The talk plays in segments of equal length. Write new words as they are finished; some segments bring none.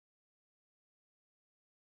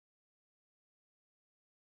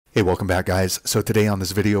Hey, welcome back guys. So today on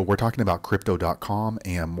this video, we're talking about crypto.com,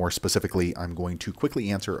 and more specifically, I'm going to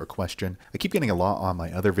quickly answer a question I keep getting a lot on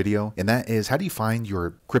my other video, and that is, how do you find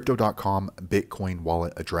your crypto.com Bitcoin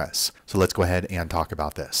wallet address? So let's go ahead and talk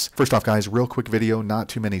about this. First off guys, real quick video, not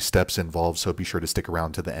too many steps involved, so be sure to stick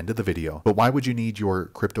around to the end of the video. But why would you need your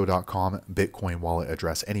crypto.com Bitcoin wallet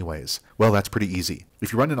address anyways? Well, that's pretty easy.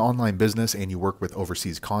 If you run an online business and you work with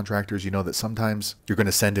overseas contractors, you know that sometimes you're going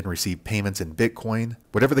to send and receive payments in Bitcoin.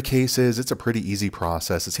 Whatever the case is, it's a pretty easy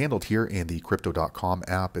process. It's handled here in the crypto.com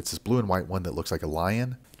app. It's this blue and white one that looks like a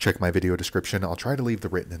lion. Check my video description. I'll try to leave the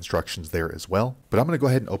written instructions there as well. But I'm going to go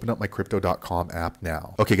ahead and open up my crypto.com app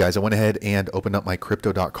now. Okay guys, I went ahead and opened up my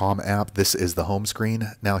crypto.com app. This is the home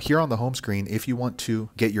screen. Now here on the home screen, if you want to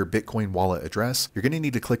get your Bitcoin wallet address, you're going to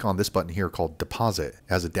need to click on this button here called deposit. It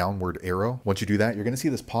has a downward arrow. Once you do that, you're going to see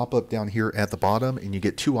this pop up down here at the bottom, and you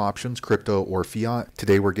get two options, crypto or fiat.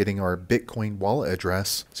 Today we're getting our Bitcoin wallet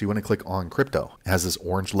address. So you want to click on crypto. It has this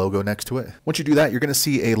orange logo next to it. Once you do that, you're going to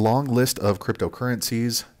see a long list of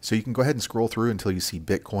cryptocurrencies. So you can go ahead and scroll through until you see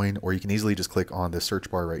Bitcoin, or you can easily just click on the search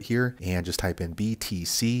bar right here and just type in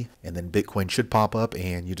BTC, and then Bitcoin should pop up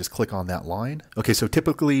and you just click on that line. Okay, so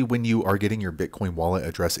typically when you are getting your Bitcoin wallet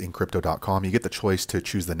address in crypto.com, you get the choice to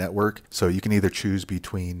choose the network. So you can either choose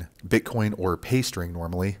between Bitcoin or Paystring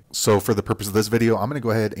normally. So for the purpose of this video, I'm going to go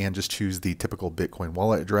ahead and just choose the typical Bitcoin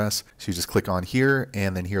wallet address. So you just click on here,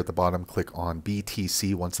 and then here at the bottom, click on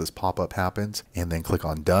BTC once this pop-up happens, and then click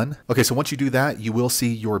on done. Okay, so once you do that, you will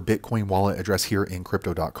see your Bitcoin wallet address here in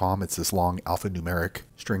crypto.com. It's this long alphanumeric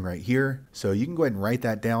string right here. So you can go ahead and write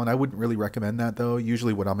that down. I wouldn't really recommend that though.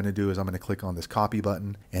 Usually what I'm going to do is I'm going to click on this copy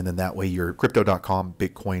button, and then that way your crypto.com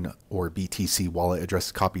Bitcoin or BTC wallet address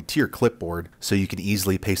is copied to your clipboard, so you can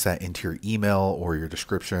easily paste that into your email or your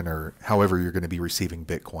description or however you're going to be receiving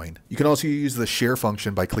Bitcoin. You can also use the share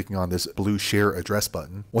function by clicking on this blue share address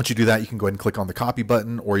button. Once you do that, you can go ahead and click on the copy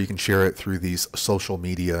button, or you can share it through these social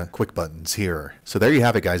media quick buttons here. So there you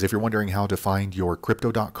have it guys. If you're wondering how to find your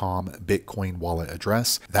crypto.com Bitcoin wallet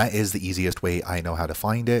address, that is the easiest way I know how to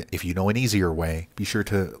find it. If you know an easier way, be sure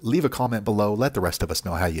to leave a comment below. Let the rest of us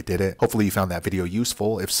know how you did it. Hopefully you found that video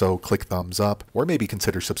useful. If so, click thumbs up, or maybe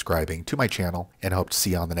consider subscribing to my channel, and I hope to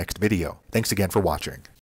see you on the next video. Thanks again for watching.